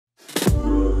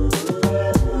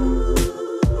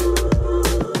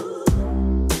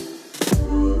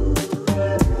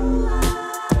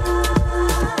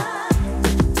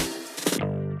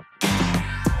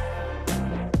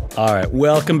All right,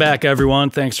 welcome back,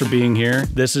 everyone. Thanks for being here.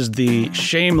 This is the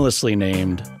shamelessly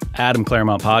named Adam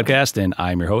Clairmont podcast, and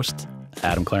I'm your host,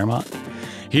 Adam Clairmont.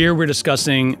 Here we're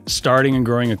discussing starting and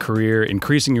growing a career,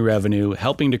 increasing your revenue,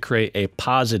 helping to create a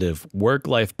positive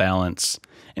work-life balance,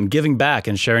 and giving back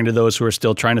and sharing to those who are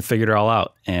still trying to figure it all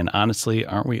out. And honestly,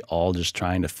 aren't we all just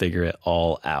trying to figure it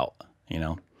all out, you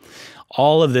know?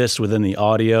 All of this within the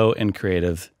audio and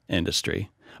creative industry.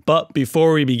 But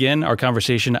before we begin our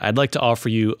conversation, I'd like to offer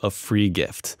you a free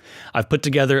gift. I've put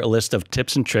together a list of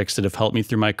tips and tricks that have helped me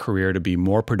through my career to be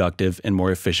more productive and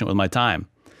more efficient with my time.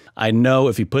 I know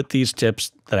if you put these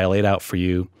tips that I laid out for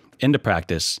you into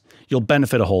practice, you'll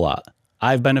benefit a whole lot.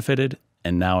 I've benefited,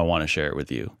 and now I want to share it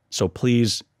with you. So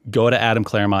please go to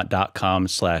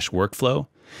adamclairmont.com/workflow,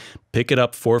 pick it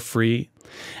up for free.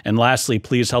 And lastly,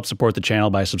 please help support the channel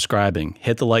by subscribing.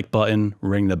 Hit the like button,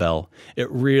 ring the bell. It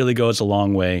really goes a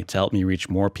long way to help me reach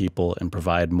more people and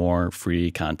provide more free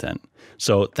content.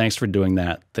 So thanks for doing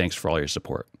that. Thanks for all your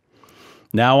support.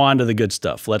 Now on to the good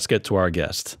stuff. Let's get to our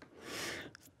guest.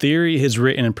 Theory has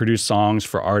written and produced songs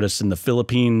for artists in the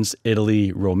Philippines,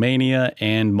 Italy, Romania,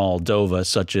 and Moldova,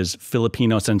 such as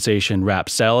Filipino sensation Rap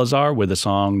Salazar with the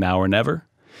song Now or Never.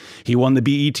 He won the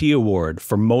BET Award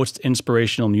for Most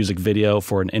Inspirational Music Video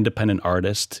for an Independent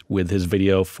Artist with his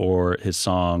video for his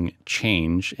song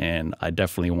Change, and I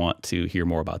definitely want to hear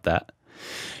more about that.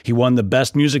 He won the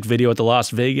Best Music Video at the Las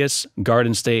Vegas,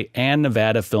 Garden State, and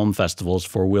Nevada Film Festivals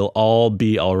for We'll All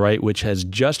Be Alright, which has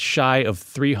just shy of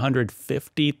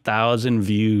 350,000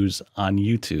 views on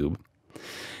YouTube.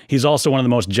 He's also one of the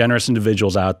most generous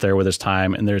individuals out there with his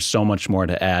time, and there's so much more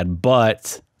to add.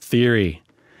 But Theory,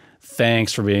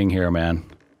 thanks for being here, man.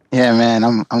 Yeah,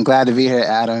 man, I'm glad to be here,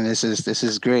 Adam. This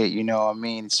is great. You know, I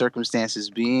mean, circumstances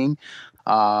being,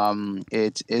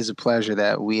 it is a pleasure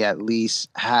that we at least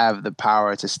have the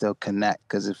power to still connect.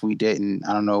 Because if we didn't,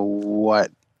 I don't know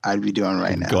what I'd be doing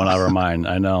right now. Going out of our mind.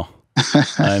 I know.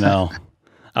 I know.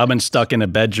 I've been stuck in a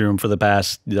bedroom for the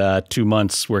past 2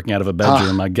 months working out of a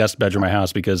bedroom, a guest bedroom in my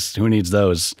house, because who needs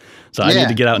those? So I need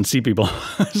to get out and see people.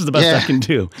 This is the best I can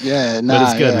do. Yeah, but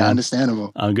it's good, man.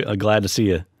 Understandable. I'm glad to see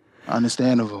you.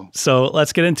 Understandable. So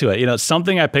let's get into it. You know,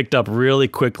 something I picked up really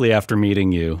quickly after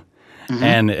meeting you,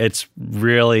 and it's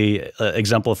really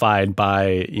exemplified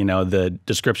by, you know, the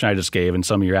description I just gave and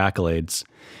some of your accolades.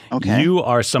 Okay. You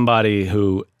are somebody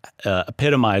who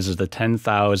epitomizes the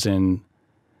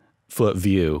 10,000-foot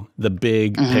view, the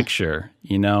big picture,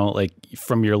 you know, like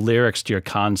from your lyrics to your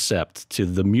concept to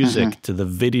the music to the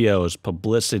videos,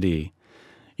 publicity.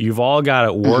 You've all got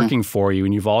it working for you,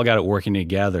 and you've all got it working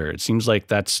together. It seems like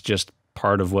that's just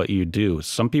part of what you do.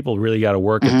 Some people really got to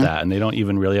work at that, and they don't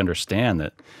even really understand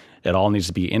that it all needs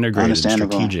to be integrated and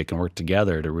strategic and work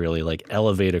together to really like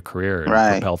elevate a career and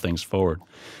propel things forward.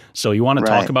 So you want to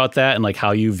talk about that and like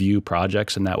how you view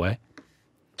projects in that way?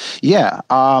 Yeah.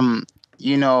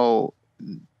 You know,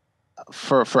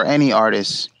 for any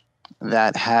artist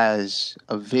that has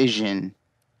a vision,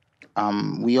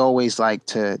 we always like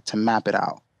to map it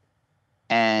out.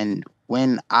 And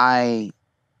when I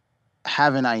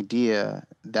have an idea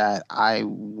that I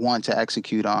want to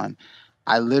execute on,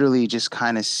 I literally just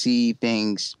kind of see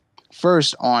things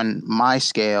first on my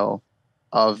scale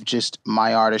of just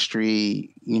my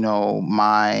artistry, you know,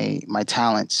 my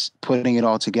talents, putting it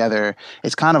all together.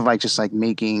 It's kind of like just like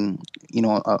making, you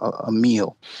know, a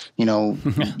meal. You know,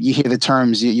 you hear the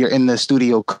terms, you're in the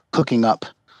studio cooking up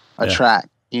a track,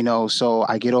 you know, so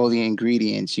I get all the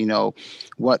ingredients, you know,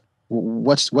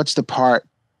 what's the part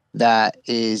that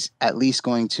is at least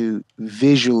going to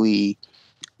visually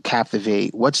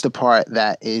captivate? What's the part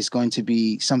that is going to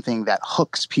be something that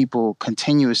hooks people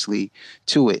continuously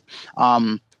to it?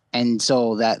 And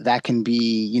so that can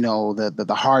be, you know,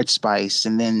 the hard spice,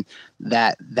 and then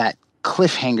that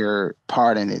cliffhanger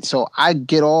part in it. So I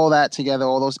get all that together,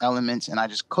 all those elements, and I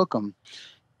just cook them.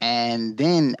 And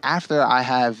then after I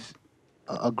have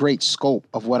a great scope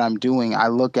of what I'm doing, I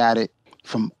look at it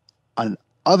from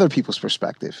other people's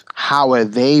perspective. How are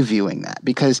they viewing that?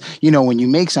 Because, you know, when you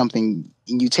make something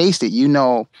and you taste it, you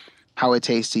know how it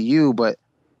tastes to you, but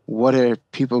what are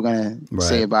people going to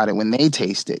say about it when they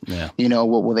taste it? Yeah. You know,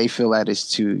 what will they feel that is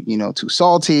too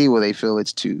salty? Will they feel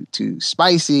it's too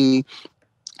spicy?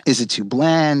 Is it too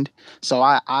bland? So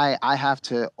I have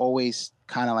to always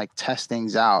kind of like test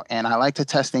things out. And I like to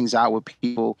test things out with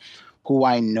people who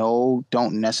I know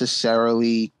don't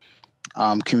necessarily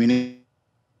communicate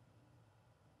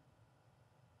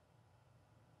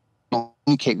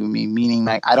with me, meaning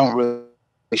like I don't really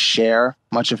share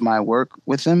much of my work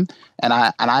with them, and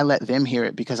I let them hear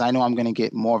it because I know I'm going to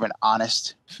get more of an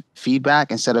honest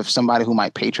feedback instead of somebody who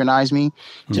might patronize me.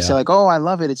 Just say like, "Oh, I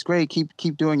love it. It's great.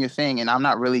 Keep doing your thing." And I'm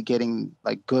not really getting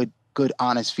like good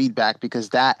honest feedback, because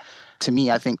that, to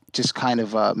me, I think just kind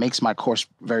of makes my course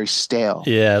very stale.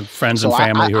 Yeah, friends and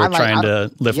family who are trying to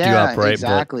lift you up, right?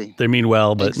 Exactly. But they mean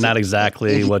well, but not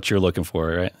exactly what you're looking for,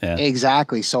 right? Yeah.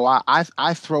 Exactly. So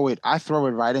I throw it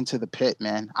right into the pit,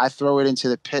 man. I throw it into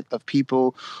the pit of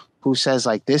people who says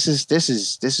like, this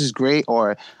is great,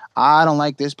 or I don't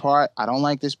like this part. I don't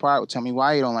like this part. Well, tell me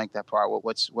why you don't like that part.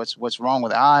 What's wrong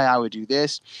with I would do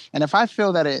this. And if I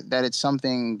feel that it's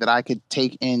something that I could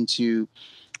take into,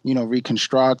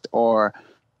 reconstruct, or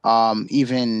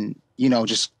even,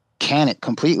 just can it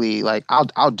completely, like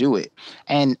I'll do it.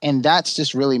 And that's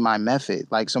just really my method.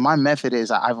 Like, so my method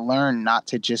is I've learned not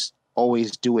to just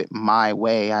always do it my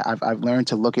way. I've learned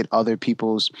to look at other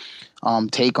people's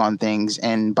take on things.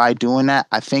 And by doing that,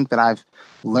 I think that I've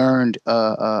learned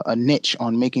a niche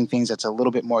on making things that's a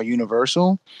little bit more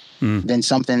universal than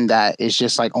something that is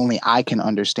just like only I can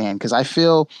understand. Because I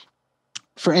feel,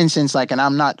 for instance, like, and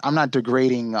I'm not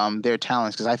degrading their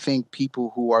talents, because I think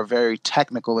people who are very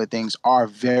technical at things are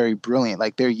very brilliant.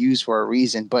 Like, they're used for a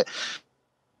reason. But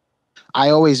I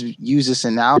always use this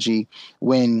analogy: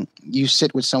 when you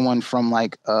sit with someone from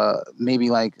like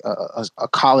maybe like a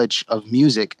college of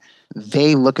music,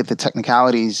 they look at the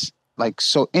technicalities like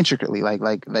so intricately,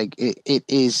 like it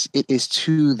is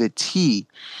to the T.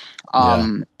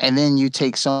 And then you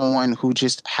take someone who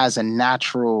just has a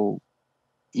natural,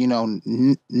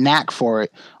 knack for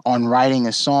it on writing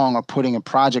a song or putting a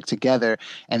project together,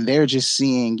 and they're just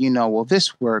seeing, well,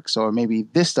 this works, or maybe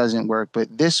this doesn't work,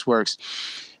 but this works.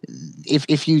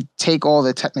 If you take all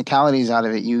the technicalities out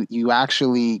of it, you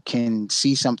actually can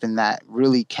see something that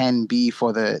really can be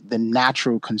for the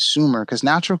natural consumer, because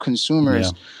natural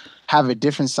consumers have a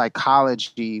different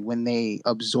psychology when they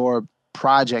absorb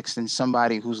projects than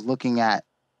somebody who's looking at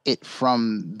it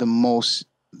from the most,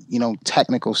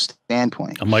 technical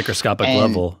standpoint, a microscopic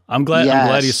level. I'm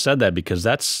glad you said that, because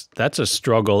that's a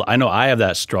struggle. I know I have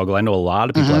that struggle. I know a lot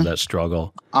of people have that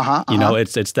struggle.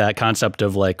 It's that concept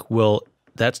of like, well,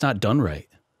 that's not done right.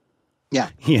 Yeah.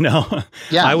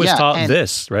 I was taught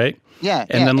this, right? Yeah.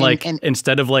 And then like,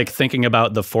 instead of like thinking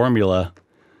about the formula,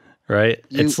 right?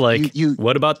 It's like,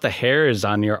 what about the hairs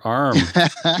on your arm?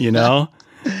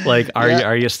 Like,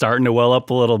 are you starting to well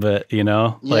up a little bit?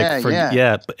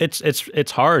 But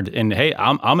it's hard. And hey,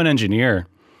 I'm an engineer.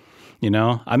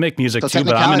 I make music too,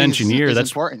 but I'm an engineer.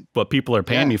 That's important. What people are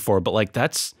paying me for. But like,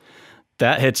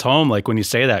 that hits home, like when you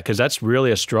say that, because that's really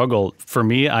a struggle for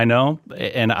me. I know,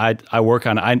 and I work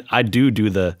on. I do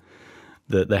the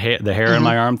hair in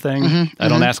my arm thing. I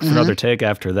don't ask for another take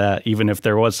after that, even if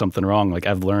there was something wrong. Like,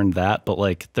 I've learned that, but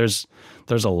like there's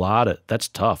a lot of that's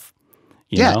tough.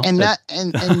 And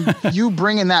you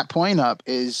bringing that point up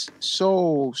is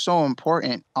so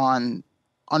important on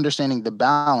understanding the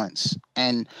balance.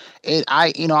 And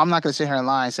I'm not going to sit here and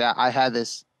lie and say I had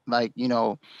this, like,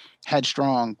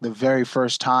 headstrong the very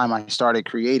first time I started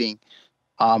creating.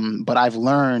 But I've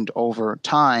learned over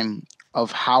time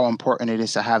of how important it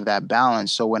is to have that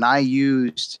balance. So when I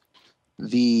used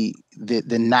the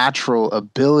natural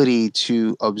ability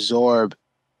to absorb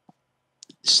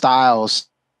styles,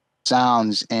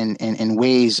 sounds, and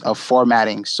ways of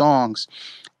formatting songs,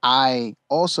 I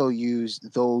also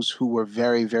used those who were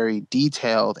very, very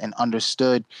detailed and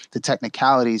understood the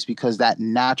technicalities, because that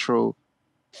natural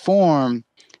form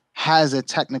has a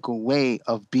technical way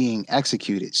of being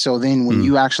executed. So then when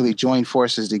you actually join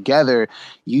forces together,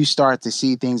 you start to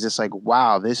see things that's like,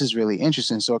 wow, this is really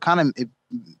interesting. So it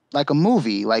like a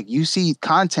movie, like you see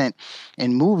content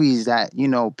in movies that,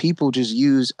 people just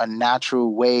use a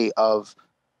natural way of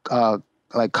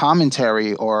like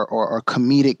commentary or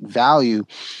comedic value,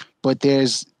 but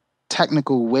there's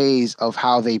technical ways of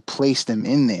how they place them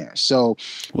in there. So,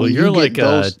 well, you're like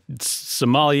a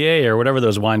sommelier or whatever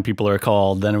those wine people are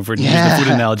called, then, if we're using the food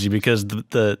analogy, because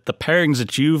the pairings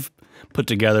that you've put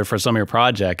together for some of your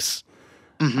projects,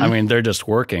 I mean, they're just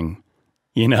working,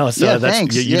 so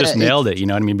that's, you just nailed it. You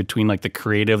know what I mean? Between like the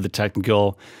creative, the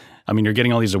technical, I mean, you're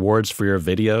getting all these awards for your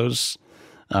videos.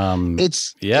 I mean,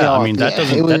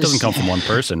 that doesn't come from one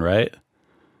person, right?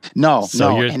 No,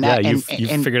 so you've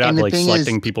figured out like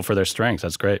selecting people for their strengths.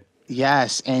 That's great.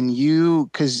 Yes, and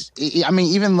because I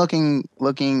mean, even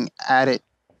looking at it,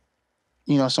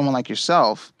 someone like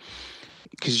yourself,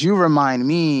 because you remind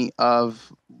me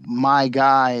of my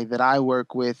guy that I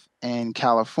work with in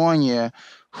California,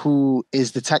 who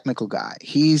is the technical guy.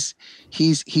 He's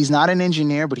not an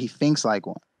engineer, but he thinks like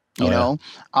one. you Oh yeah.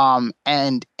 know.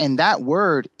 And that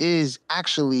word is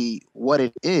actually what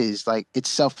it is. Like, it's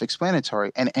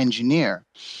self-explanatory. An engineer,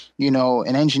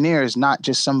 an engineer is not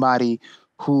just somebody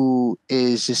who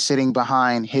is just sitting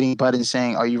behind hitting buttons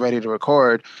saying, are you ready to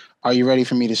record? Are you ready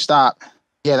for me to stop?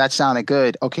 Yeah, that sounded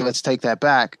good. Okay, let's take that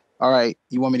back. All right,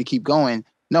 you want me to keep going?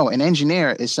 No, an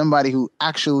engineer is somebody who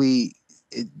actually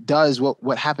does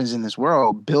what happens in this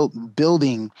world,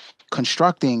 building,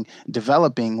 constructing,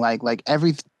 developing, like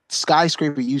every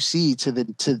skyscraper you see to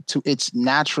its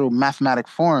natural mathematic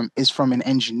form is from an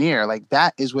engineer. Like,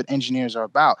 that is what engineers are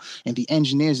about. And the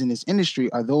engineers in this industry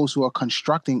are those who are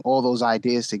constructing all those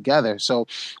ideas together. So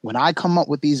when I come up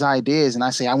with these ideas and I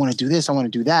say, I want to do this, I want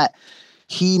to do that,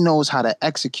 he knows how to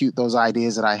execute those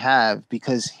ideas that I have,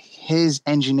 because his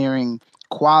engineering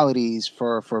qualities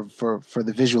for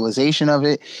the visualization of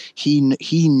it,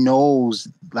 he knows,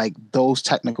 like, those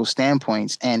technical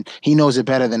standpoints, and he knows it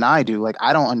better than I do. Like,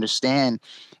 I don't understand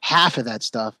half of that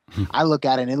stuff. I look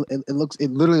at it and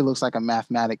it literally looks like a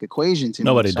mathematic equation to me.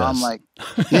 Nobody so does. I'm like,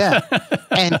 yeah.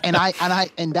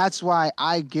 And that's why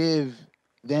I give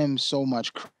them so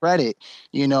much credit,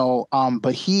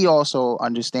 but he also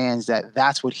understands that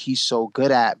that's what he's so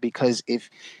good at, because if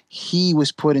he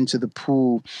was put into the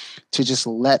pool to just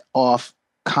let off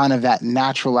kind of that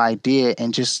natural idea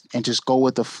and just go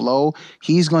with the flow,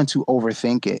 he's going to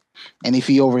overthink it. And if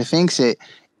he overthinks it,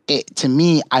 to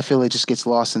me, I feel it just gets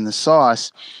lost in the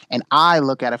sauce. And I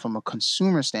look at it from a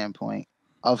consumer standpoint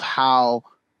of how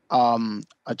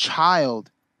a child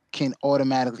can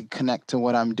automatically connect to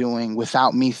what I'm doing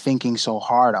without me thinking so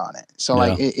hard on it. So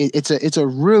like it's a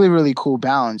really, really cool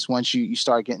balance once you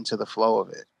start getting to the flow of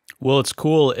it. Well, it's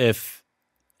cool if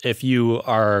you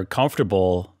are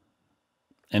comfortable,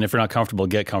 and if you're not comfortable,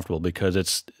 get comfortable, because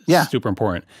it's super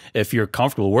important. If you're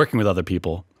comfortable working with other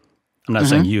people, I'm not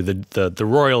saying you, the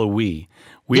royal we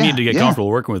need to get comfortable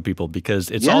working with people, because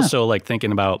it's also like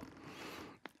thinking about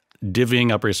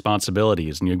divvying up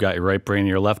responsibilities, and you've got your right brain and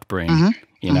your left brain,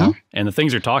 you know, and the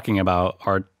things you're talking about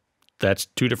that's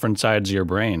two different sides of your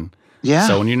brain. Yeah.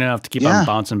 So when you don't have to keep on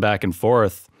bouncing back and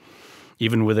forth,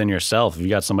 even within yourself, if you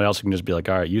got somebody else who can just be like,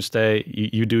 all right, you stay,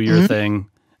 you do your thing,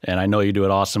 and I know you do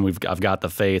it awesome. I've got the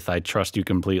faith. I trust you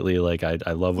completely. Like, I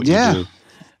love what you do.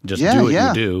 Just do what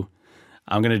you do.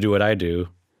 I'm going to do what I do.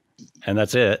 And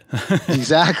that's it.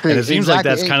 Exactly. And it seems like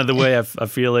that's kind of the way I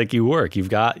feel like you work. You've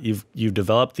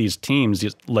developed these teams,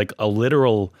 like a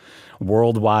literal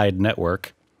worldwide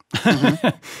network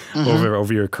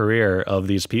over your career of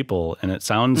these people. And it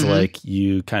sounds like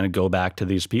you kind of go back to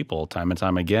these people time and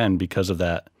time again because of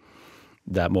that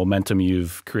momentum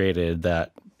you've created,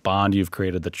 that bond you've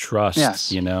created, the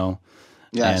trust, you know,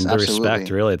 and the respect,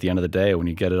 really, at the end of the day, when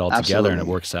you get it all together and it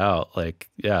works out. Like,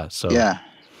 I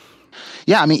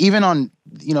mean, even on,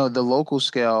 the local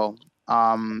scale,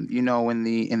 in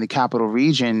the capital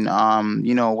region,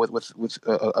 with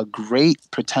a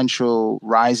great potential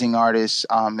rising artist,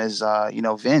 is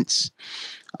Vince.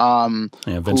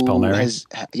 Vince Palmieri.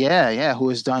 Who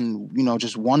has done,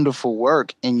 just wonderful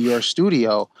work in your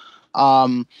studio.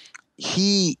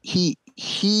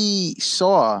 He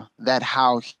saw that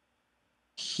how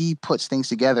he puts things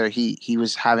together. He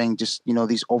was having just,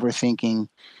 these overthinking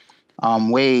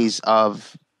ways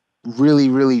of really,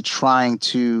 really trying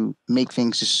to make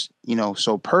things just,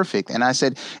 so perfect. And I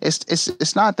said,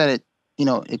 it's not that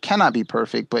it cannot be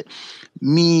perfect, but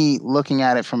me looking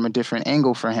at it from a different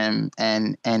angle for him,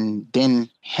 and then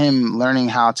him learning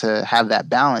how to have that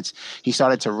balance, he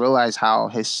started to realize how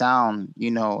his sound,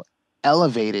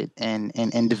 elevated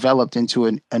and developed into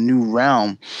a new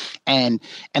realm. And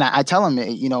I tell him,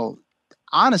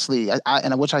 honestly,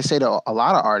 and which I say to a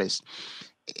lot of artists,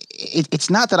 it's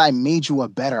not that I made you a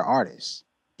better artist,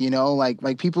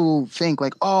 like people think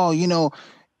like, oh,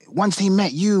 once he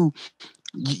met you,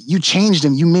 you changed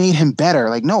him, you made him better.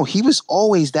 Like, no, he was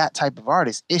always that type of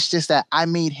artist. It's just that I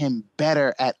made him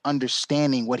better at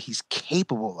understanding what he's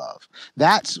capable of.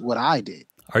 That's what I did.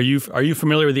 Are you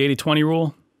familiar with the 80-20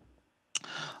 rule?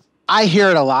 I hear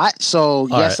it a lot, so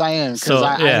yes, I am. So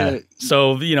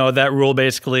that rule,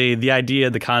 basically, the idea,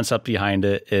 the concept behind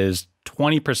it is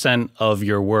 20% of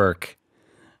your work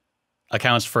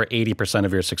accounts for 80%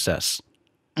 of your success.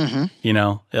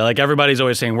 Like everybody's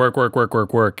always saying work.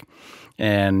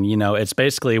 And, it's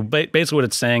basically what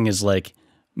it's saying is like,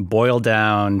 boil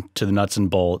down to the nuts and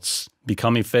bolts,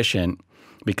 become efficient,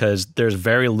 because there's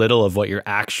very little of what you're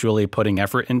actually putting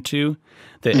effort into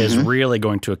that is really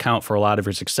going to account for a lot of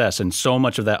your success. And so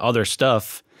much of that other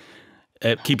stuff,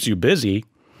 it keeps you busy,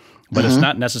 but it's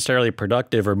not necessarily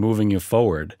productive or moving you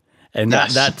forward. And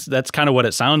Yes. that's kind of what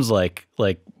it sounds like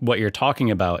what you're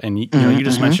talking about. And you know, you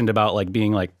just mentioned about like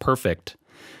being like perfect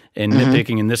and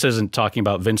nitpicking. And this isn't talking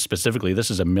about Vince specifically. This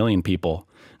is a million people.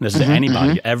 This is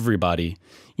anybody, everybody.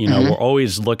 You know, we're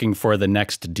always looking for the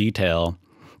next detail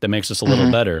that makes us a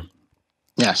little better.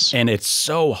 Yes. And it's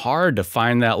so hard to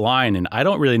find that line. And I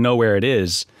don't really know where it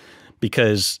is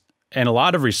because in a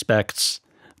lot of respects,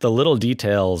 the little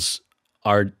details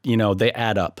are, you know, they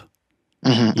add up,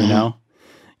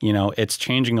 you know, it's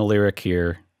changing a lyric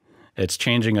here. It's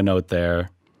changing a note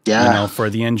there. Yeah. You know, for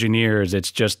the engineers,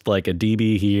 it's just like a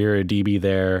dB here, a dB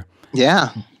there.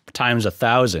 Yeah. Times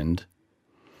 1,000.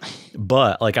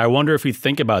 But like, I wonder if you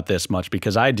think about this much,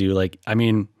 because I do. Like, I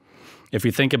mean, if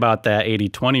you think about that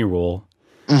 80-20 rule,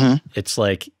 it's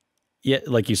like, yeah,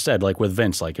 like you said, like with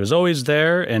Vince, like it was always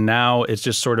there, and now it's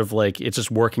just sort of like it's just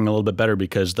working a little bit better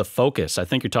because the focus. I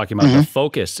think you're talking about the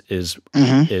focus is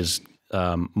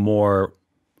more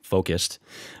focused,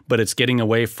 but it's getting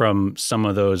away from some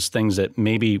of those things that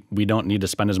maybe we don't need to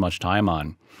spend as much time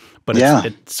on. But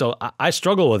so I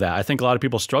struggle with that. I think a lot of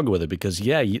people struggle with it because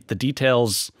the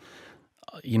details,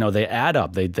 you know, they add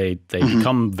up. They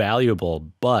become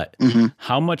valuable. But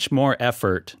how much more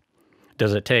effort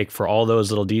does it take for all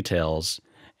those little details,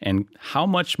 and how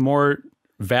much more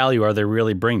value are they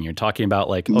really bringing? You're talking about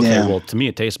like, okay, well, to me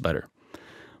it tastes better,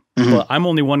 but I'm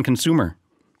only one consumer,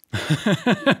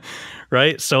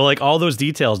 right? So like all those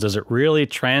details, does it really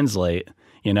translate?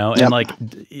 You know, and like,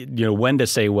 you know, when to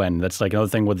say when. That's like another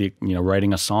thing with the, you know,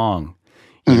 writing a song.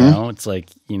 You know, it's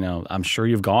like, you know, I'm sure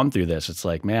you've gone through this. It's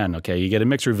like, man, okay, you get a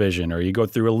mix revision, or you go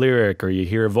through a lyric, or you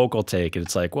hear a vocal take, and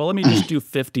it's like, well, let me just do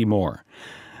 50 more.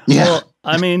 Yeah. Well,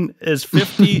 I mean, is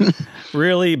 50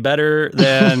 really better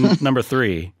than number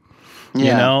 3? You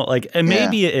know, like, and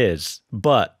maybe it is,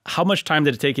 but how much time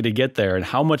did it take you to get there, and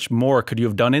how much more could you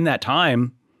have done in that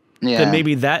time than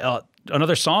maybe that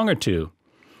another song or two?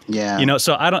 Yeah. You know,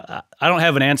 so I don't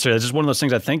have an answer. It's just one of those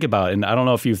things I think about, and I don't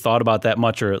know if you've thought about that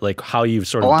much, or like how you've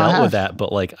sort of dealt with that.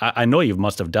 But like, I know you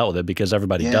must have dealt with it because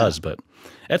everybody does. But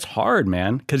it's hard,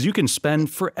 man, because you can spend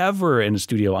forever in the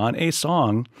studio on a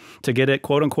song to get it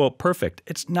quote unquote perfect.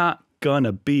 It's not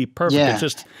gonna be perfect. Yeah. It's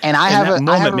just, and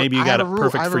maybe you got it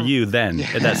perfect for you then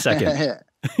at that second.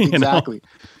 Exactly.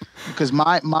 Because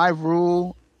my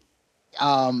rule,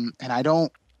 and I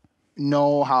don't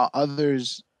know how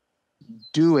others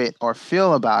do it or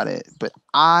feel about it, but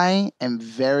I am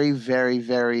very, very,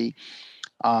 very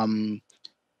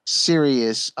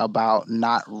serious about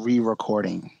not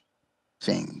re-recording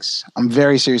things. I'm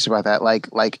very serious about that.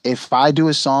 Like if I do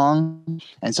a song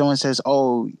and someone says,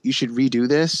 "Oh, you should redo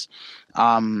this,"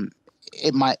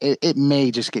 it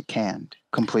may just get canned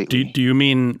completely. Do you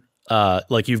mean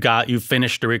like you've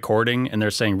finished the recording and they're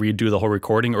saying redo the whole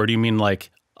recording, or do you mean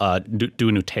like do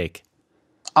a new take?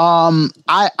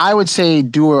 I would say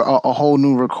do a whole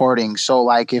new recording. So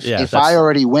like if I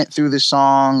already went through the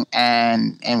song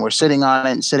and we're sitting on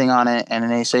it, and then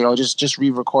they say, "Oh, just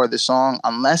re-record the song,"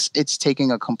 unless it's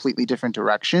taking a completely different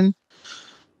direction,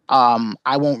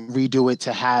 I won't redo it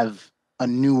to have a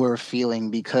newer feeling,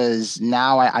 because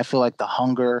now I feel like the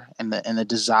hunger and the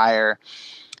desire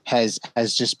has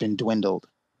just been dwindled.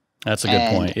 That's a good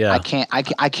point. Yeah,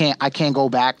 I can't go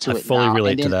back to it. I fully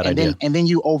relate to that idea. And then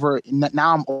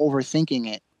now I'm overthinking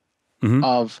it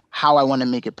of how I want to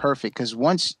make it perfect. Because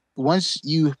once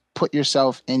you put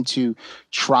yourself into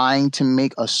trying to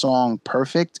make a song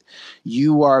perfect,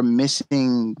 you are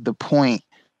missing the point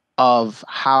of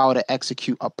how to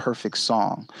execute a perfect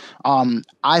song.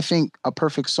 I think a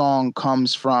perfect song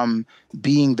comes from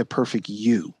being the perfect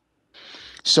you.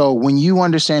 So when you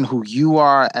understand who you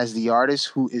are as the artist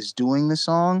who is doing the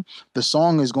song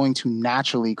is going to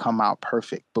naturally come out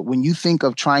perfect. But when you think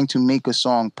of trying to make a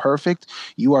song perfect,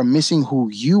 you are missing who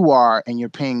you are, and you're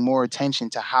paying more attention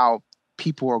to how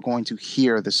people are going to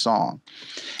hear the song.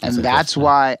 And that's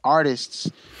why artists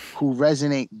who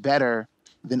resonate better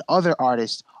than other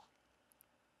artists,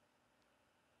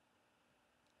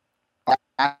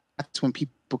 that's when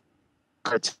people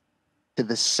to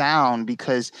the sound,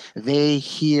 because they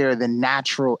hear the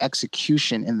natural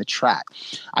execution in the track.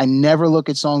 I never look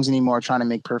at songs anymore trying to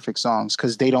make perfect songs,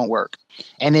 because they don't work.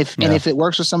 And if it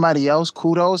works for somebody else,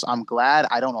 kudos. I'm glad.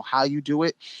 I don't know how you do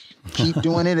it. Keep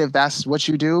doing it if that's what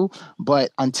you do.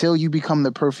 But until you become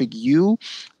the perfect you,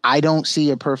 I don't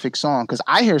see a perfect song, because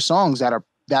I hear songs that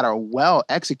are well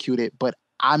executed, but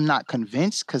I'm not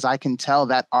convinced, because I can tell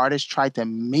that artist tried to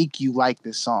make you like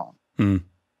this song.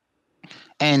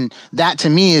 And that to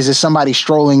me is just somebody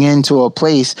strolling into a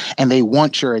place and they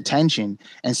want your attention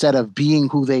instead of being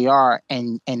who they are,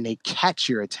 and they catch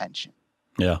your attention.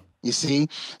 Yeah. You see?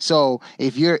 So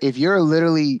if you're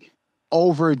literally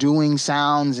overdoing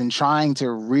sounds and trying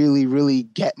to really, really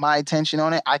get my attention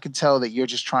on it, I could tell that you're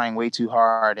just trying way too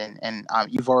hard, and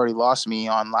you've already lost me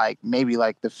on like maybe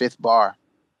like the fifth bar.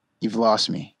 You've lost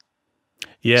me.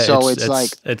 Yeah, So it's like,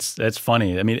 it's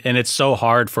funny. I mean, and it's so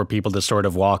hard for people to sort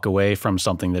of walk away from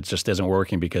something that just isn't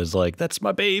working because like that's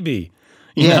my baby.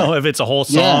 You know, if it's a whole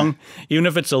song, even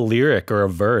if it's a lyric or a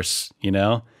verse, you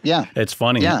know, it's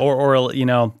funny. Or you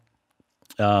know,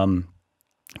 tell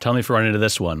me if you run into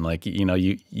this one. Like, you know,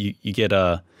 you get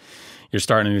you're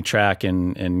starting a new track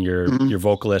and your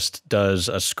vocalist does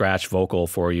a scratch vocal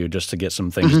for you just to get some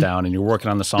things down, and you're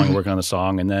working on the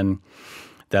song, and then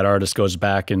that artist goes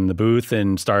back in the booth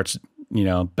and starts, you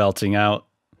know, belting out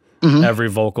every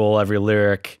vocal, every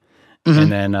lyric.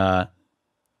 And then,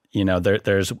 you know,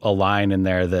 there's a line in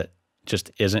there that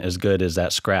just isn't as good as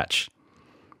that scratch,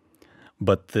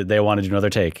 but they want to do another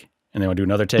take, and they want to do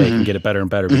another take and get it better and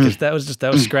better because that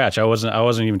was scratch. I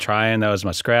wasn't even trying. That was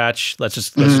my scratch. Let's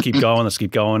just keep going. Let's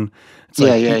keep going. It's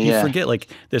like, you forget, like,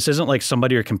 this isn't like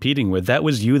somebody you're competing with. That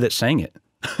was you that sang it.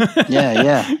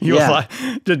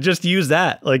 Just use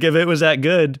that. Like, if it was that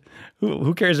good,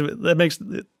 who cares if that makes,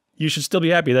 you should still be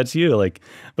happy. That's you. Like,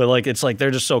 but like, it's like, they're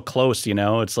just so close, you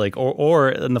know, it's like,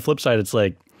 or on the flip side, it's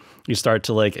like, you start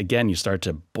to like, again, you start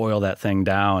to boil that thing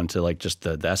down to like just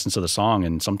the essence of the song.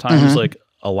 And sometimes like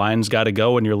a line's got to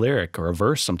go in your lyric, or a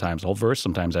verse, sometimes a whole verse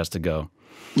sometimes has to go.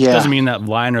 It doesn't mean that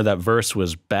line or that verse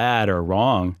was bad or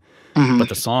wrong. But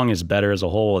the song is better as a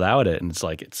whole without it, and it's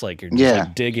like you're just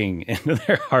like digging into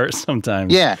their heart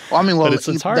sometimes. Well, I mean, but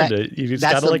it's hard you just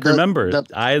got to like remember the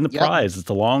eye and the prize. It's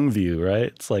the long view, right?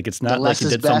 It's like, it's not like you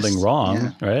did something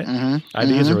wrong, right?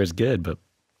 Ideas are always good, but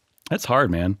that's hard,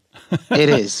 man. It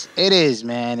is,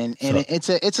 man, and it's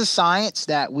a science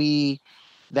that we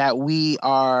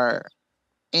are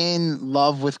in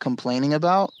love with complaining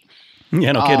about.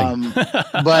 Yeah, no kidding.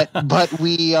 but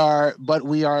we are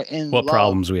in what love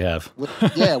problems we have. with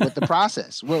the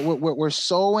process. We're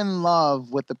so in love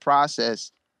with the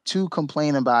process to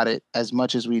complain about it as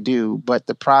much as we do, but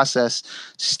the process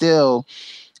still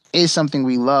is something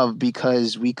we love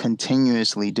because we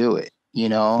continuously do it. You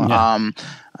know,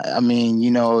 I mean, you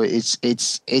know, it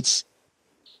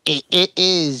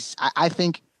is. I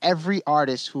think every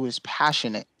artist who is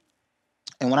passionate.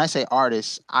 And when I say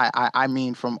artists, I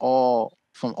mean from all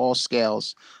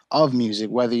scales of music,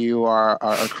 whether you are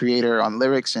a creator on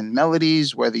lyrics and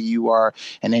melodies, whether you are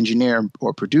an engineer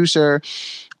or producer,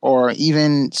 or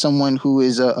even someone who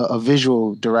is a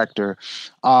visual director.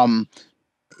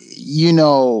 You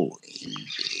know,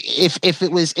 if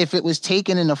it was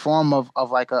taken in the form of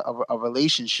like a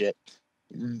relationship,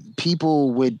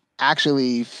 people would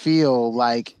actually feel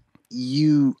like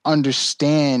you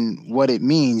understand what it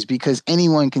means, because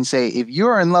anyone can say, if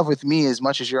you're in love with me as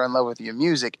much as you're in love with your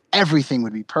music, everything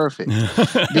would be perfect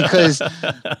because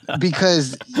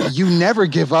you never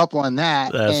give up on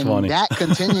that. That's funny. That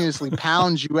continuously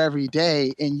pounds you every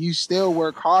day, and you still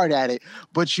work hard at it,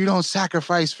 but you don't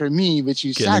sacrifice for me, but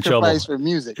you sacrifice for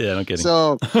music. Yeah, no kidding.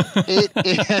 So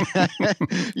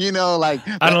you know, like,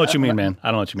 I don't know what you mean, man.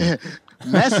 I don't know what you mean.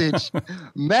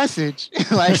 message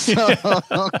like, so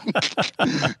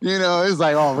you know, it's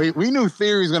like, oh, we knew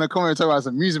Theory was gonna come here and talk about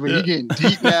some music, but he getting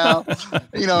deep now.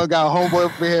 You know, got a homeboy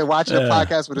over here watching a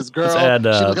podcast with his girl.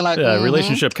 She looking like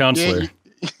relationship counselor.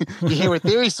 You hear what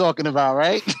Theory's talking about,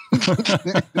 right?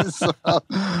 So,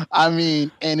 I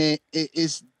mean, and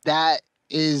it's that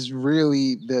is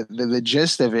really the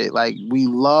gist of it. Like, we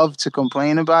love to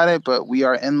complain about it, but we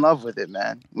are in love with it,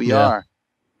 man. We are.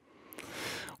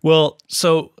 Well,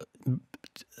 so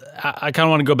I kind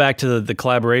of want to go back to the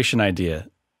collaboration idea.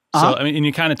 So, I mean, and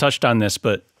you kind of touched on this,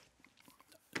 but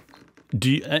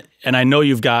do you, and I know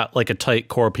you've got like a tight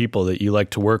core of people that you like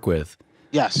to work with.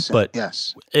 Yes. But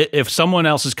yes, if someone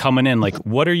else is coming in, like,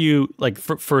 what are you, like,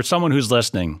 for someone who's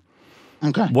listening,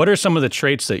 what are some of the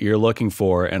traits that you're looking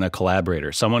for in a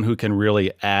collaborator? Someone who can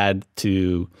really add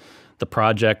to the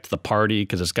project, the party,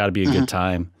 because it's got to be a good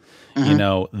time. You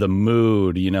know, the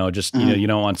mood, you know, just, you know, you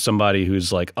don't want somebody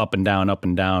who's like up and down, up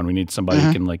and down. We need somebody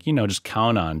who can, like, you know, just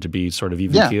count on to be sort of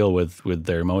even keel with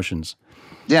their emotions.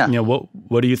 You know,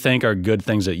 what do you think are good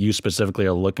things that you specifically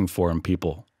are looking for in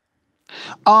people?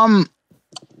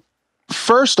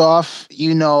 First off,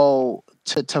 you know,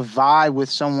 to vibe with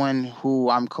someone who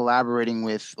I'm collaborating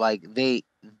with, like, they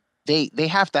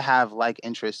have to have like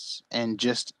interests in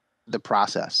just the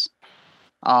process.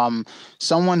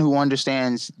 Someone who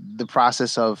understands the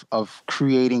process of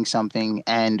creating something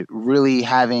and really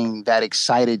having that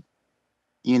excited,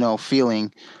 you know,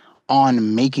 feeling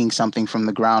on making something from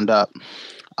the ground up.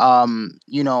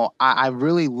 You know, I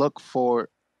really look for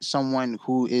someone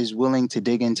who is willing to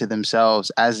dig into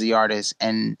themselves as the artist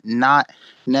and not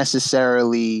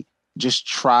necessarily just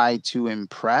try to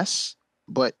impress,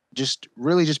 but just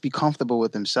really just be comfortable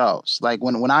with themselves. Like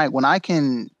when I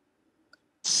can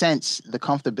sense the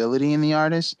comfortability in the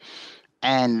artist,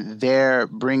 and they're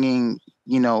bringing,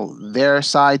 their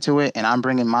side to it, and I'm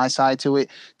bringing my side to it.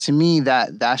 To me,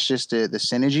 that's just the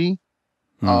synergy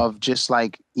Hmm. of just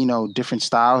like, different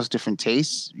styles, different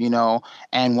tastes,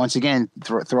 and once again,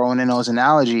 throwing in those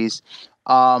analogies,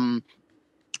 um,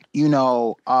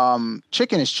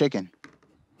 chicken is chicken.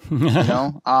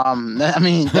 I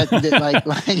mean like Is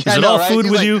I it know, all right? food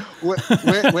He's with like,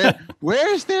 you?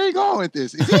 where is Theory going with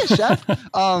this? Is he a chef?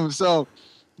 So,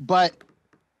 but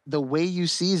the way you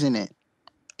season it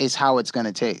is how it's going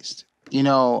to taste,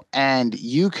 and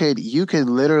you could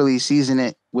literally season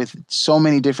it with so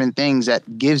many different things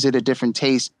that gives it a different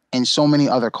taste in so many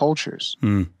other cultures,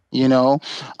 Hmm. you know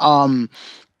um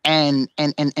and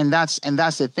that's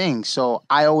the thing. So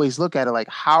I always look at it like,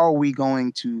 how are we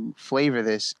going to flavor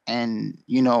this, and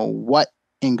what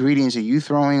ingredients are you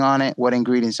throwing on it, what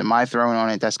ingredients am I throwing on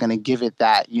it, that's going to give it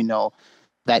that,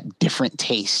 that different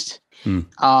taste. Hmm.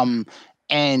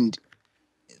 And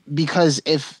because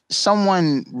if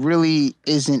someone really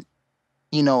isn't,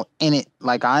 in it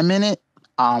like I'm in it,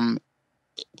 um,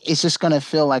 it's just gonna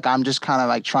feel like I'm just kind of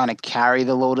like trying to carry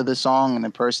the load of the song, and the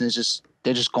person is just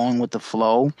they're just going with the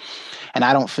flow, and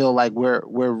I don't feel like we're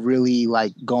really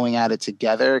like going at it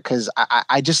together, because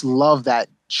I just love that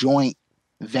joint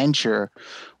venture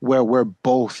where we're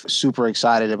both super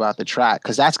excited about the track,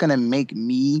 because that's gonna make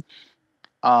me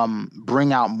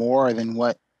bring out more than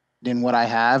what I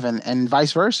have, and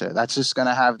vice versa. That's just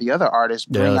gonna have the other artists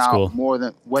Yeah, bring that's out cool. more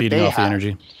than what Feeding they off the have.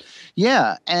 energy.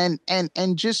 Yeah, and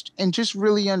just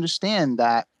really understand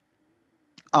that.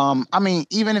 I mean,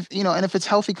 even if and if it's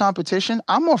healthy competition,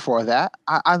 I'm more for that.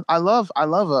 I love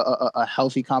a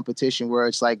healthy competition where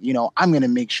it's like, I'm gonna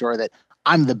make sure that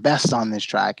I'm the best on this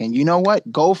track, and you know what?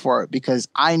 Go for it, because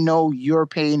I know you're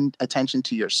paying attention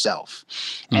to yourself.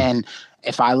 Hmm. And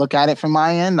if I look at it from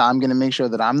my end, I'm gonna make sure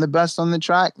that I'm the best on the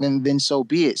track. Then so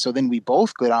be it. So then we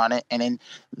both good on it, and then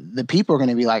the people are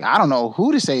gonna be like, I don't know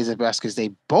who to say is the best, because they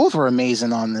both were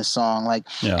amazing on this song. Like,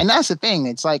 Yeah. and that's the thing.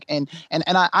 It's like, and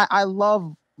I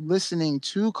love listening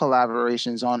to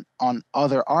collaborations on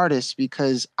other artists,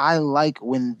 because I like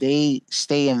when they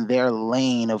stay in their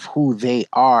lane of who they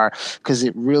are, because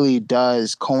it really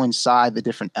does coincide the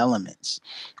different elements.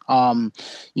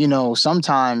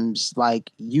 Sometimes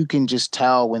like you can just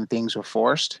tell when things were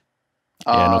forced.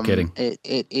 Yeah, no kidding.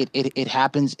 It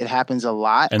happens a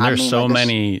lot. And I mean, like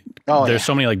this. Oh there's yeah.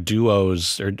 so many like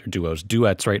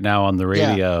duets right now on the Yeah.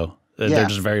 radio. They're Yeah.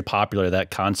 just very popular, that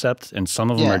concept. And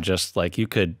some of them are Yeah. just like They're you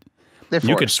could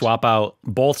forced. swap out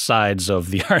both sides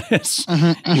of the artist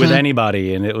Hmm. with Hmm.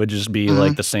 anybody, and it would just be Hmm.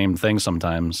 like the same thing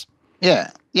sometimes. Yeah,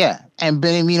 yeah, and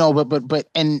but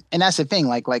and that's the thing.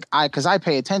 Like because I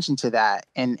pay attention to that,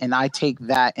 and I take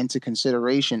that into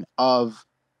consideration of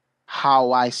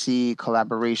how I see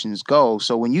collaborations go.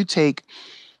 So when you take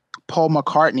Paul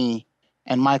McCartney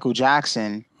and Michael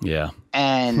Jackson, Yeah.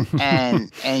 and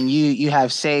you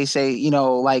have say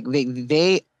like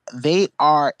they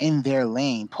are in their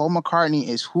lane. Paul McCartney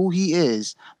is who he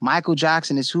is. Michael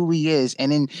Jackson is who he is,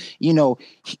 and then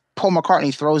Paul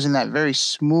McCartney throws in that very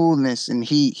smoothness, and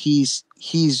he's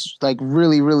like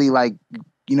really like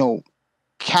you know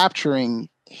capturing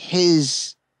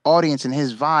his audience and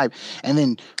his vibe, and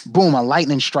then boom, a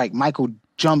lightning strike. Michael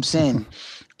jumps in,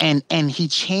 and he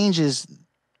changes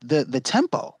the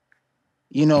tempo,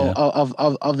 Yeah.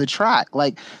 of the track.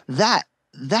 Like that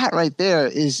right there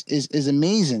is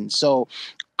amazing. So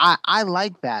I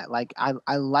like that. Like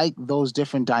I like those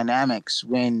different dynamics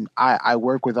when I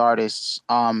work with artists,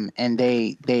 and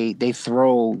they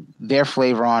throw their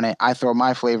flavor on it, I throw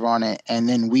my flavor on it, and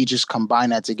then we just combine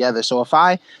that together. So if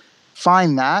I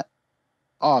find that,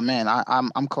 oh man,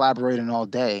 I'm collaborating all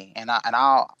day, and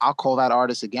I'll call that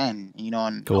artist again,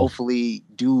 and Cool. hopefully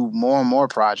do more and more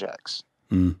projects.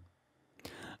 Mm.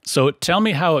 So tell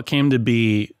me how it came to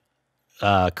be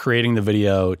creating the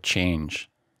video Change.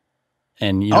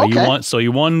 And Okay.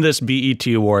 you won this BET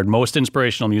award, most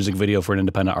inspirational music video for an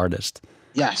independent artist.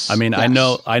 Yes. I mean,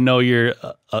 Yes. I know you're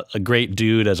a great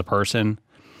dude as a person.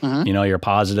 Hmm. You're a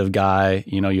positive guy.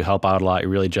 You help out a lot. You're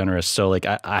really generous. So like,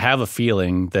 I have a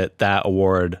feeling that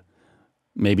award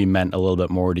maybe meant a little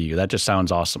bit more to you. That just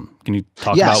sounds awesome. Can you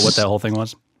talk about what that Yes. whole thing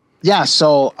was? Yeah.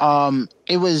 So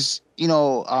it was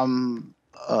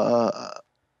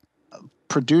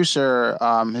producer,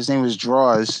 his name was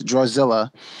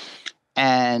Drawzilla,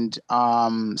 and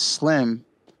Slim.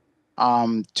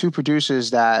 two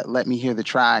producers that let me hear the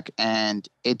track, and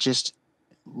it just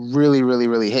really, really,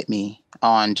 really hit me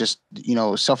on just,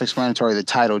 self-explanatory, the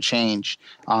title change.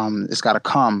 It's Gotta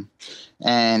Come,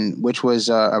 and which was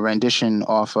a rendition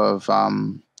off of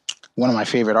one of my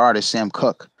favorite artists, Sam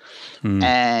Cooke. Mm.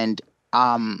 And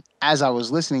as I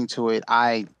was listening to it,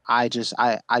 I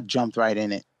jumped right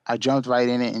in it. I jumped right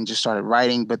in it and just started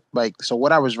writing. But like, so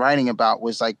what I was writing about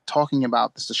was like talking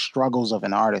about the struggles of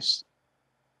an artist,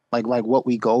 like what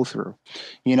we go through,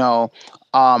 you know.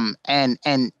 And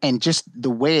just the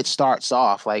way it starts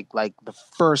off, like the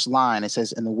first line, it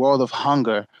says, "In the world of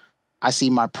hunger, I see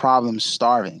my problems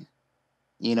starving,"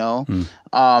 you know. Mm.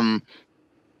 um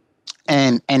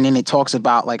and then it talks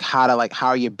about like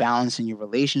how you're balancing your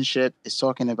relationship. It's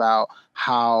talking about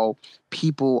how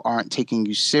people aren't taking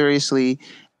you seriously,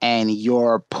 and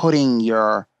you're putting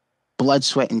your blood,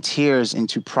 sweat, and tears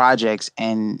into projects,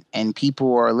 and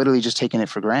people are literally just taking it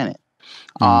for granted.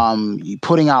 Mm. You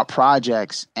putting out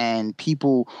projects, and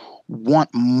people want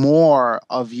more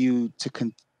of you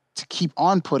to keep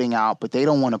on putting out, but they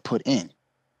don't want to put in,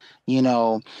 you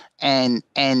know. And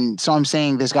so I'm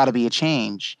saying there's got to be a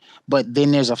change, but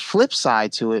then there's a flip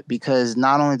side to it, because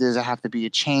not only does it have to be a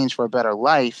change for a better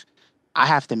life, I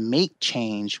have to make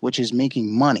change, which is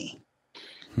making money.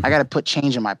 I got to put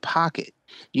change in my pocket,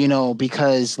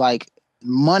 because like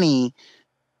money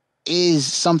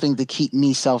is something to keep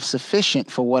me self-sufficient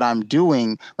for what I'm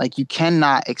doing. Like, you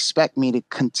cannot expect me to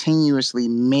continuously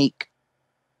make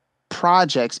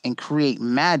projects and create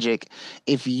magic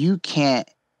if you can't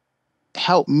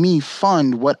help me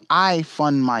fund what I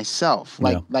fund myself.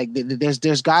 Like, Yeah.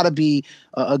 There's got to be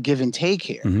a give and take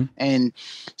here. Mm-hmm. And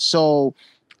so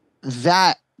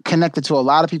that connected to a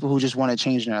lot of people who just want to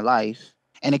change their life,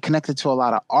 and it connected to a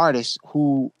lot of artists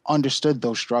who understood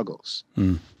those struggles.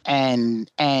 Mm.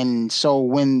 And so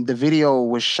when the video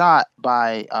was shot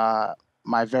by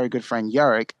my very good friend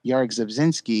Yarek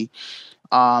Zabzinski,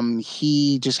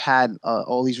 he just had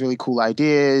all these really cool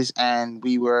ideas, and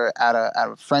we were at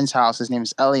a friend's house. His name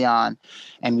is Elion,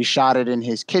 and we shot it in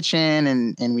his kitchen,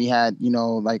 and we had,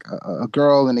 like a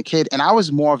girl and a kid, and I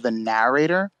was more of the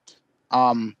narrator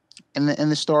in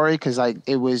the story, because like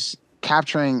it was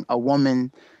capturing a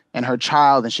woman and her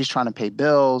child, and she's trying to pay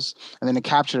bills, and then it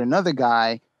captured another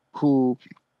guy who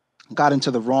got into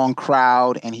the wrong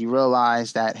crowd, and he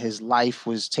realized that his life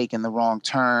was taking the wrong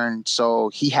turn, so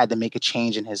he had to make a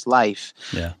change in his life.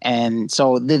 Yeah. And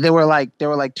so there were like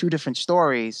two different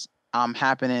stories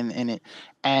happening in it,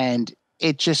 and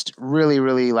it just really,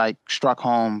 really like struck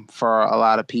home for a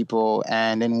lot of people.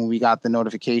 And then when we got the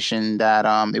notification that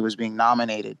it was being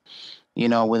nominated,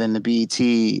 within the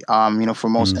BET, for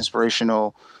most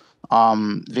inspirational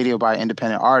video by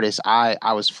independent artists,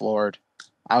 I was floored.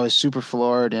 I was super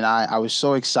floored, and I was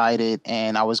so excited,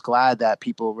 and I was glad that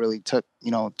people really took,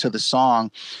 to the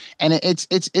song. And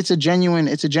it's a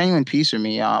genuine piece for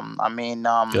me.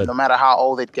 No matter how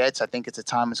old it gets, I think it's a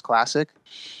timeless classic,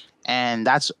 and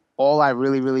that's all I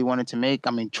really, really wanted to make.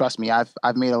 I mean, trust me, I've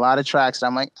made a lot of tracks that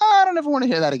I'm like, I don't ever want to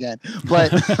hear that again.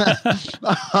 But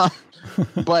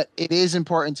but it is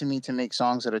important to me to make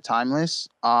songs that are timeless,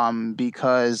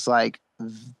 because like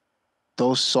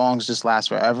those songs just last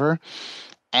forever.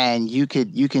 And you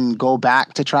can go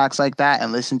back to tracks like that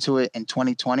and listen to it in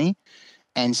 2020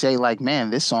 and say like, man,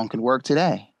 this song could work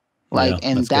today. Like, Yeah,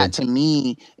 and that good. to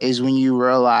me is when you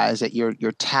realize that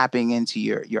you're tapping into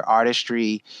your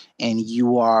artistry, and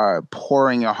you are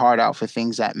pouring your heart out for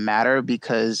things that matter,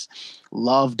 because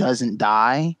love doesn't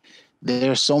die.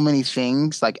 There's so many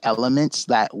things, like elements,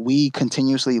 that we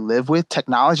continuously live with.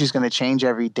 Technology is going to change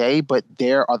every day, but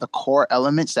there are the core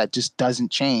elements that just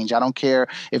doesn't change. I don't care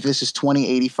if this is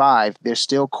 2085. There's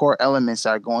still core elements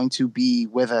that are going to be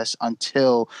with us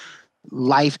until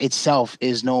life itself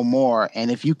is no more. And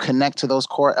if you connect to those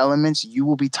core elements, you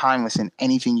will be timeless in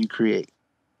anything you create.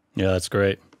 Yeah, that's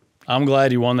great. I'm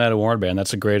glad you won that award, man.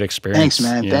 That's a great experience. Thanks,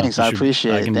 man. Yeah, Thanks. I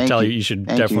appreciate it. I can Thank tell you. you should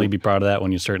Thank definitely you. be proud of that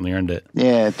one. You certainly earned it.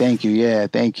 Yeah, thank you. Yeah,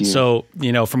 thank you. So,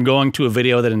 from going to a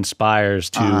video that inspires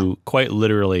to quite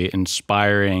literally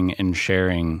inspiring and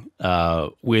sharing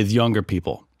with younger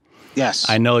people. Yes.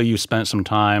 I know you spent some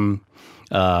time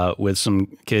with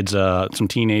some kids, some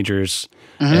teenagers,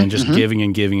 and just giving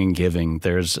and giving and giving.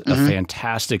 There's a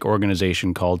fantastic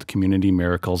organization called Community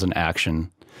Miracles in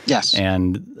Action. Yes.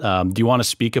 And do you want to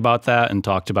speak about that and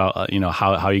talk about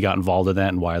how you got involved in that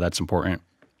and why that's important?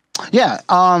 Yeah.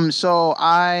 So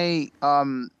I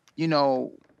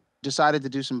decided to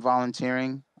do some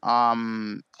volunteering.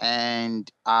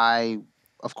 And I,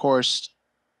 of course,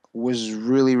 was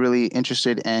really, really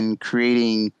interested in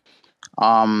creating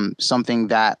something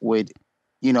that would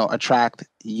attract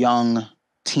young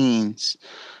teens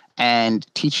and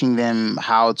teaching them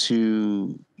how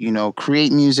to,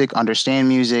 create music, understand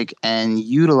music, and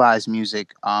utilize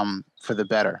music for the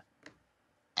better.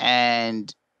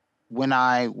 And when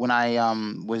I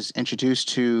was introduced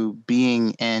to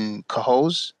being in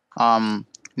Cohoes,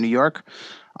 New York,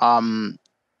 um,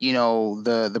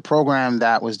 the program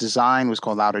that was designed was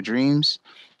called Louder Dreams,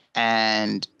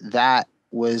 and that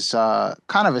was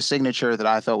kind of a signature that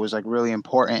I thought was like really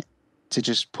important to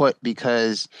just put,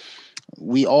 because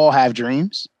we all have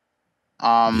dreams.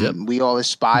 Yep. We all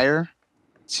aspire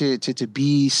to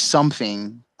be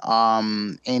something.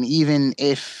 And even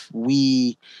if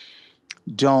we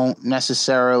don't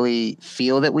necessarily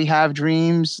feel that we have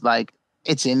dreams, like,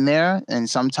 it's in there, and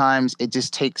sometimes it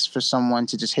just takes for someone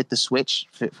to just hit the switch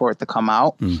for it to come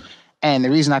out. And the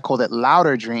reason I called it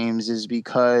Louder Dreams is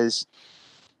because,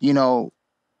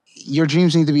 your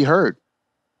dreams need to be heard.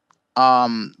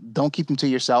 Don't keep them to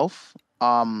yourself.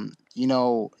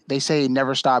 They say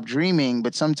never stop dreaming,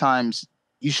 but sometimes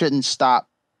you shouldn't stop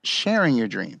sharing your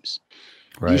dreams.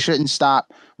 Right. You shouldn't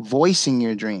stop voicing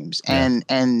your dreams. Yeah.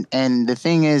 And the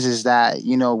thing is that,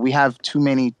 we have too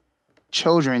many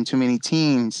children, too many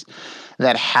teens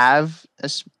that have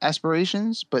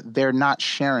aspirations, but they're not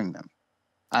sharing them.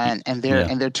 And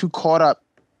they're too caught up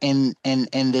in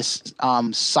this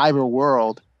cyber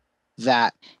world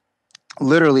that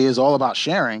literally is all about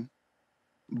sharing,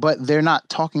 but they're not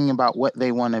talking about what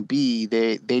they want to be.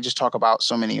 They just talk about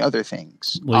so many other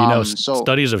things. Well,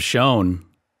 studies have shown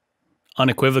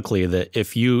unequivocally that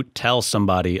if you tell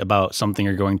somebody about something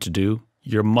you're going to do,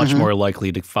 you're much more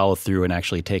likely to follow through and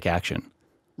actually take action.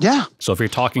 Yeah. So if you're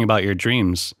talking about your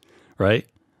dreams, right?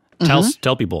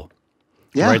 Tell people.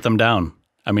 Yeah. Write them down.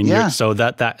 I mean, Yeah. so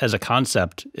that as a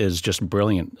concept is just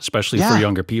brilliant, especially for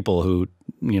younger people who,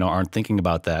 aren't thinking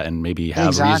about that and maybe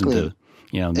have reason to,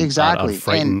 exactly.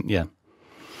 Frighten.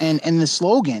 And the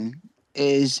slogan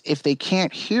is, if they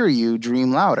can't hear you,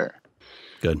 dream louder.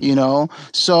 Good.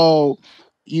 So,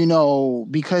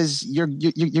 because you're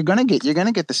gonna get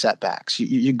the setbacks.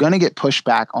 You're gonna get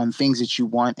pushback on things that you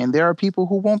want, and there are people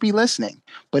who won't be listening.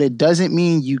 But it doesn't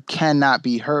mean you cannot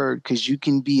be heard, because you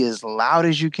can be as loud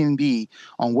as you can be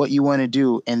on what you want to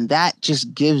do, and that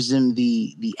just gives them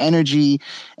the energy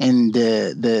and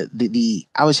the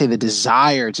I would say the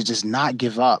desire to just not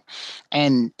give up.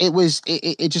 And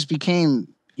it just became,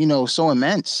 so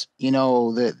immense,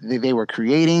 that they were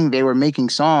creating, they were making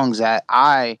songs that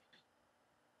I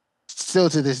still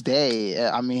to this day,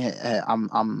 I mean,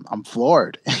 I'm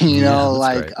floored, That's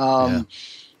great.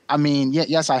 I mean,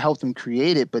 yes, I helped them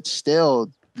create it, but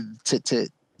still to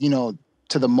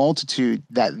to the multitude,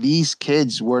 that these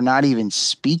kids were not even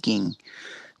speaking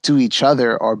to each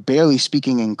other or barely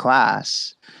speaking in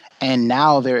class. And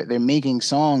now they're making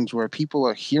songs where people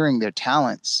are hearing their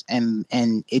talents, and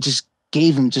it just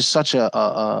gave them just such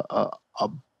a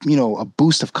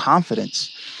boost of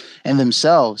confidence in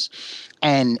themselves.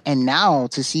 And now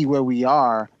to see where we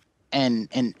are, and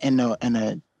in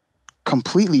a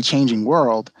completely changing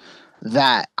world,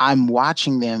 that I'm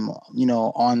watching them,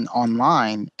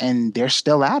 online, and they're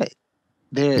still at it.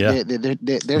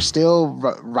 They're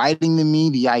still writing to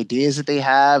me the ideas that they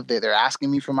have. They're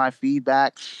asking me for my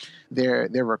feedback. They're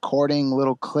recording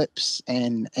little clips,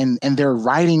 and they're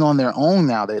writing on their own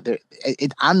now.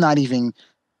 I'm not even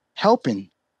helping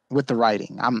with the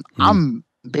writing. I'm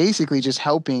basically just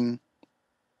helping,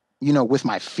 with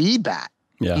my feedback.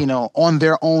 On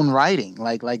their own writing,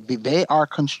 like they are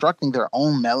constructing their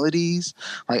own melodies.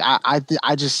 Like I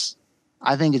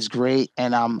think it's great,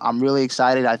 and I'm really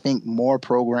excited. I think more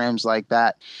programs like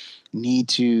that need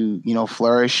to,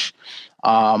 flourish.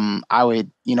 I've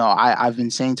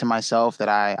been saying to myself that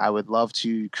I would love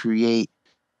to create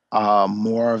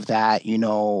more of that,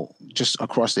 just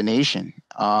across the nation.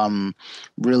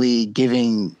 Really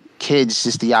giving kids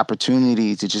just the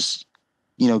opportunity to just,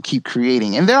 keep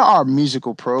creating. And there are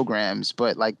musical programs,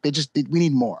 but like we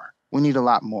need more. We need a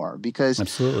lot more, because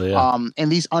absolutely, yeah. In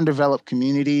these undeveloped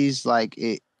communities, like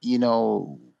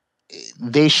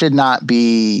they should not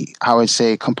be, I would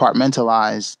say,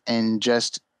 compartmentalized and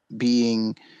just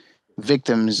being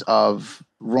victims of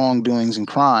wrongdoings and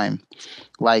crime.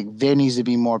 Like, there needs to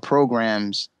be more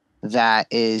programs that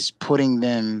is putting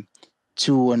them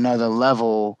to another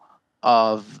level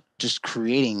of just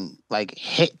creating like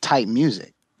hit type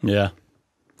music. Yeah.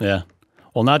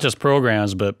 Well, not just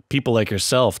programs, but people like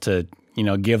yourself to,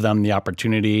 give them the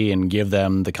opportunity and give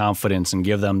them the confidence and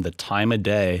give them the time of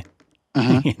day,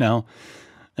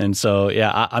 And so,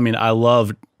 yeah, I mean, I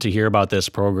love to hear about this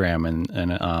program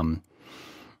and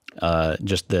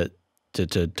just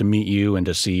to meet you and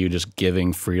to see you just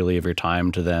giving freely of your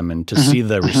time to them and to see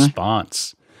the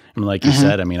response. I mean, like you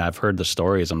said, I mean, I've heard the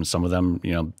stories. I mean, some of them,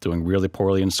 you know, doing really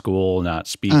poorly in school, not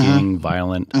speaking,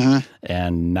 violent,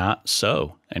 and not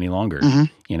so any longer,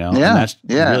 you know? Yeah. And that's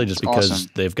really just It's because awesome.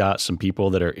 they've got some people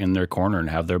that are in their corner and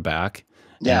have their back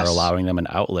and are allowing them an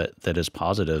outlet that is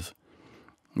positive,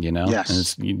 you know? Yes. And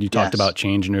it's, you talked about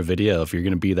change in your video. If you're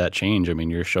going to be that change, I mean,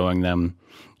 you're showing them,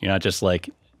 you're not just like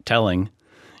telling,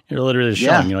 you're literally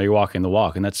showing, you know, you're walking the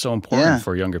walk. And that's so important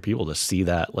for younger people to see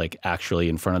that like actually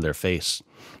in front of their face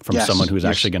from someone who's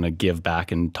actually going to give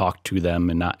back and talk to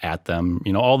them and not at them,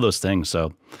 you know, all those things.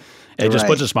 So it just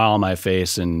puts a smile on my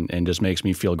face and just makes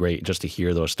me feel great just to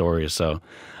hear those stories. So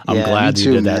I'm glad that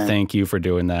you did that. Thank you for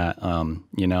doing that.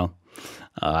 You know,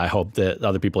 I hope that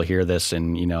other people hear this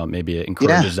and, you know, maybe it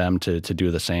encourages them to do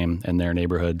the same in their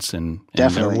neighborhoods and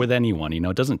or with anyone. You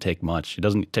know, it doesn't take much. It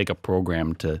doesn't take a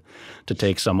program to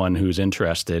take someone who's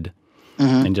interested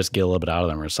and just get a little bit out of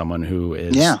them, or someone who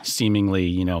is seemingly,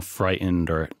 you know, frightened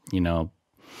or, you know,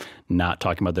 not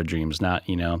talking about their dreams, not,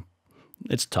 you know,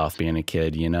 it's tough being a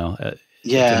kid, you know.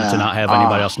 To not have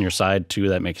anybody else on your side too,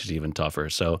 that makes it even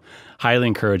tougher. So highly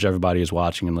encourage everybody who's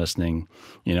watching and listening,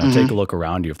 you know, take a look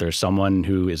around you. If there's someone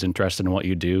who is interested in what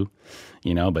you do,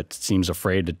 you know, but seems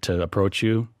afraid to approach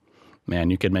you,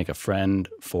 man, you could make a friend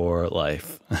for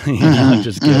life. You know,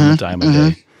 just give them the time of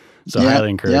day. So highly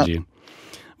encourage you.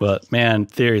 But man,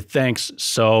 Theory, thanks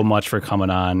so much for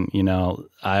coming on. You know,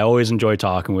 I always enjoy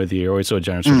talking with you. You're always so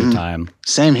generous with your time.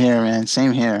 Same here, man.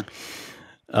 Same here.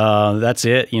 That's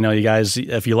it. You know, you guys,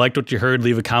 if you liked what you heard,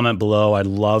 leave a comment below. I'd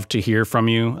love to hear from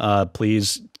you.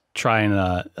 Please try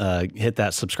and hit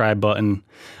that subscribe button,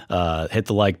 hit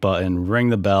the like button, ring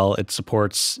the bell. It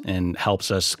supports and helps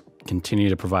us continue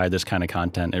to provide this kind of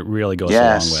content. It really goes a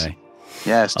long way.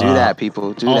 Yes, do that,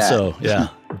 people. Do also,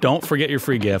 that. Don't forget your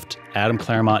free gift,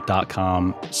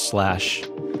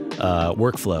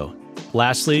 adamclairmont.com/workflow.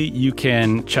 Lastly, you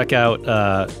can check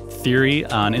out Theory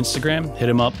on Instagram. Hit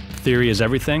him up. Theory is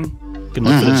everything. You can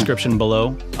look for the description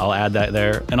below. I'll add that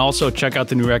there. And also check out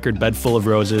the new record, Bed Full of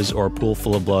Roses or Pool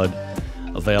Full of Blood,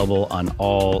 available on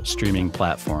all streaming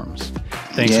platforms.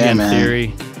 Thanks again, man.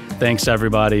 Theory. Thanks,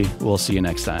 everybody. We'll see you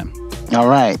next time. All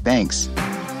right. Thanks.